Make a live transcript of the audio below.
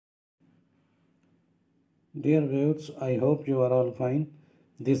Dear viewers, I hope you are all fine.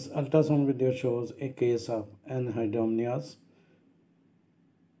 This ultrasound video shows a case of anhydramnios.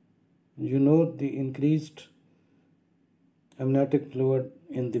 You know the increased amniotic fluid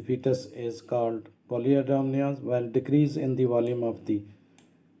in the fetus is called polyhydramnios, while decrease in the volume of the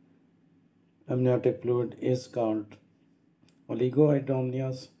amniotic fluid is called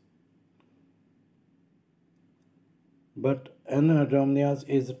oligohydramnios. But anhydramnios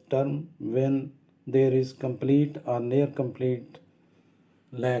is a term when there is complete or near complete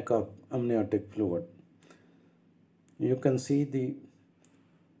lack of amniotic fluid. You can see the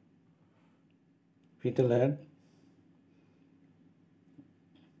fetal head,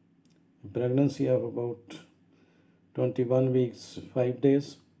 pregnancy of about 21 weeks 5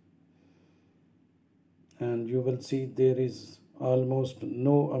 days, and you will see there is almost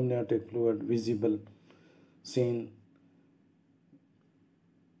no amniotic fluid visible seen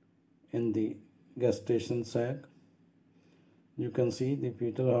in the gestation sac. You can see the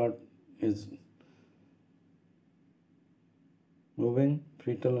fetal heart is moving,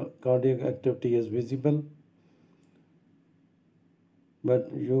 fetal cardiac activity is visible,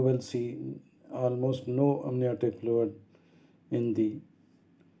 but you will see almost no amniotic fluid in the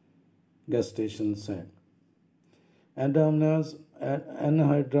gestation sac. Anhydramnios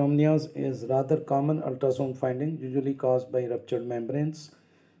is rather common ultrasound finding, usually caused by ruptured membranes,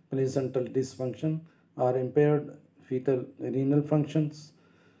 placental dysfunction, or impaired fetal renal functions.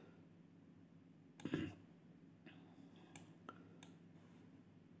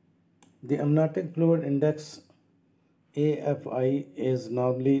 The amniotic fluid index AFI is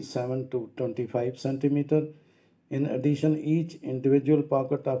normally 7 to 25 centimeter. In addition, each individual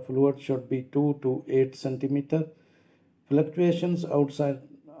pocket of fluid should be 2 to 8 centimeter. Fluctuations outside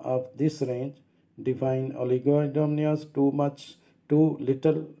of this range define oligohydramnios, too much, too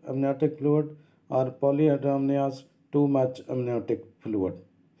little amniotic fluid, or polyhydramnios, too much amniotic fluid.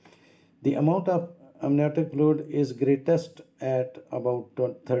 The amount of amniotic fluid is greatest at about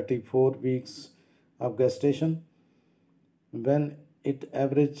 34 weeks of gestation, when it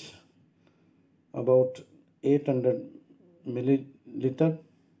averages about 800 milliliter.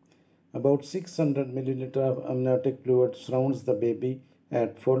 About 600 milliliter of amniotic fluid surrounds the baby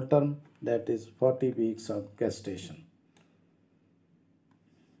at full term, that is 40 weeks of gestation.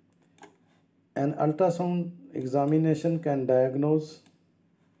 An ultrasound examination can diagnose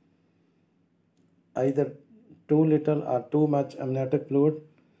either too little or too much amniotic fluid.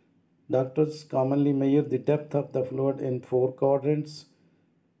 Doctors commonly measure the depth of the fluid in 4 quadrants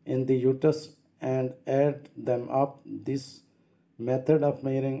in the uterus and add them up. This method of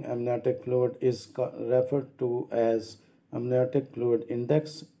measuring amniotic fluid is referred to as amniotic fluid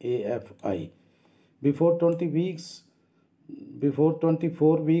index AFI. Before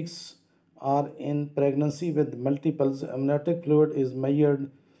 24 weeks or in pregnancy with multiples, amniotic fluid is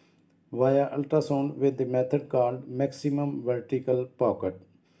measured via ultrasound with the method called maximum vertical pocket.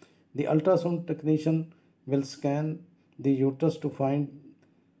 The ultrasound technician will scan the uterus to find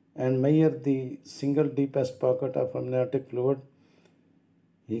and measure the single deepest pocket of amniotic fluid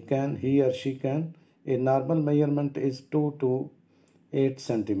he or she can. A normal measurement is 2 to 8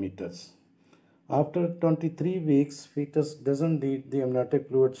 centimeters. After 23 weeks, fetus doesn't need the amniotic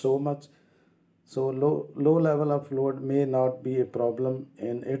fluid so much, so low level of fluid may not be a problem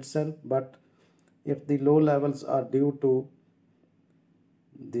in itself, but if the low levels are due to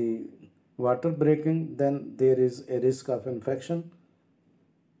the water breaking, then there is a risk of infection.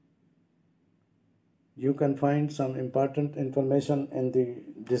 You can find some important information in the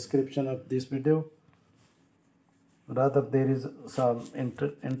description of this video. Rather, there is some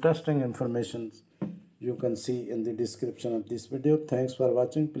interesting information you can see in the description of this video. Thanks for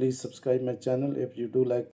watching. Please subscribe my channel if you do like